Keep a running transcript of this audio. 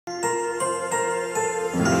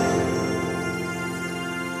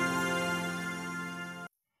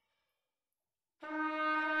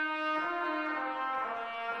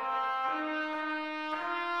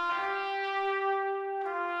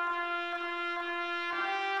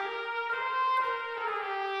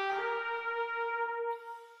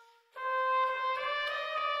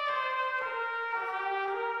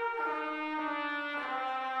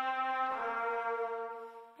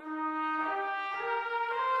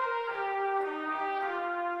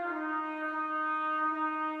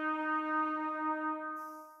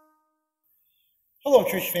Hello,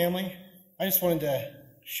 church family. I just wanted to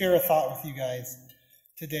share a thought with you guys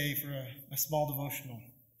today for a small devotional.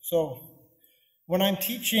 So, when I'm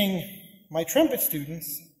teaching my trumpet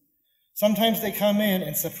students, sometimes they come in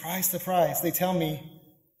and surprise, they tell me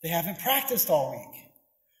they haven't practiced all week.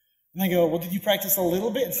 And I go, well, did you practice a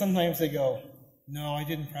little bit? And sometimes they go, no, I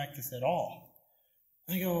didn't practice at all.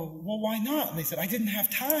 And I go, well, why not? And they said, I didn't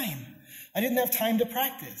have time. I didn't have time to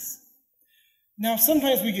practice. Now,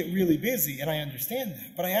 sometimes we get really busy, and I understand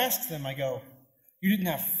that. But I ask them, I go, you didn't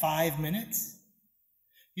have 5 minutes?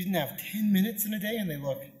 You didn't have 10 minutes in a day? And they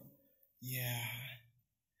look, yeah,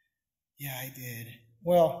 I did.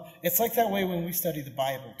 Well, it's like that way when we study the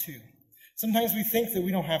Bible, too. Sometimes we think that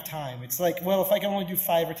we don't have time. It's like, well, if I can only do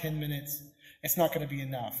 5 or 10 minutes, it's not going to be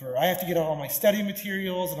enough. Or I have to get all my study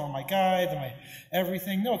materials and all my guides and my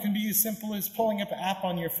everything. No, it can be as simple as pulling up an app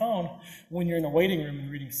on your phone when you're in a waiting room and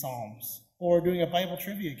reading Psalms, or doing a Bible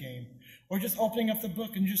trivia game, or just opening up the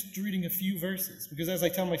book and just reading a few verses. Because as I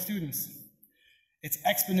tell my students, it's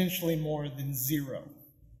exponentially more than zero,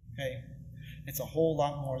 okay? It's a whole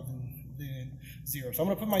lot more than zero. So I'm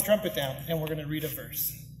going to put my trumpet down, and we're going to read a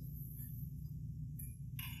verse.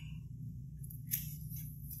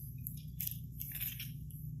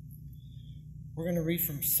 We're going to read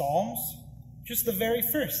from Psalms, just the very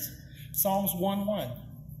first, Psalms 1:1.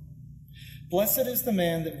 Blessed is the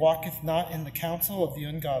man that walketh not in the counsel of the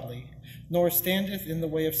ungodly, nor standeth in the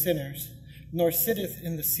way of sinners, nor sitteth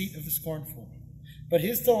in the seat of the scornful. But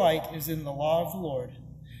his delight is in the law of the Lord,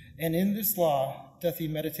 and in this law doth he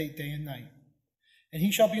meditate day and night. And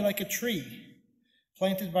he shall be like a tree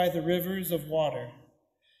planted by the rivers of water,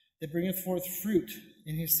 that bringeth forth fruit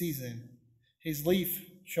in his season. His leaf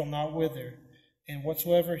shall not wither, and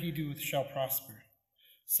whatsoever he doeth shall prosper.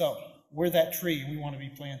 So, we're that tree, and we want to be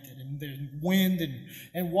planted. And there's wind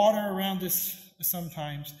and water around us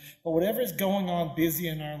sometimes. But whatever is going on busy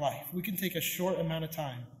in our life, we can take a short amount of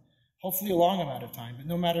time, hopefully a long amount of time, but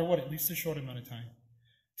no matter what, at least a short amount of time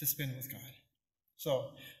to spend with God. So,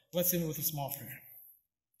 let's end with a small prayer.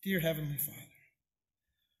 Dear Heavenly Father,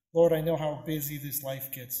 Lord, I know how busy this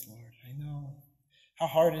life gets, Lord. I know how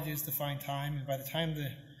hard it is to find time, and by the time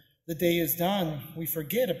the day is done, we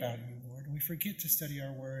forget about you, Lord, and we forget to study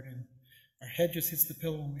our word, and our head just hits the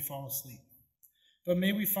pillow when we fall asleep. But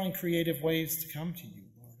may we find creative ways to come to you,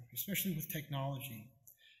 Lord, especially with technology,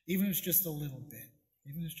 even if it's just a little bit,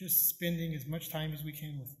 even if it's just spending as much time as we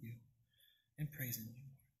can with you and praising you.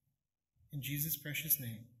 In Jesus' precious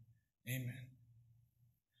name, amen.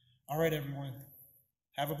 All right, everyone.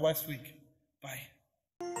 Have a blessed week. Bye.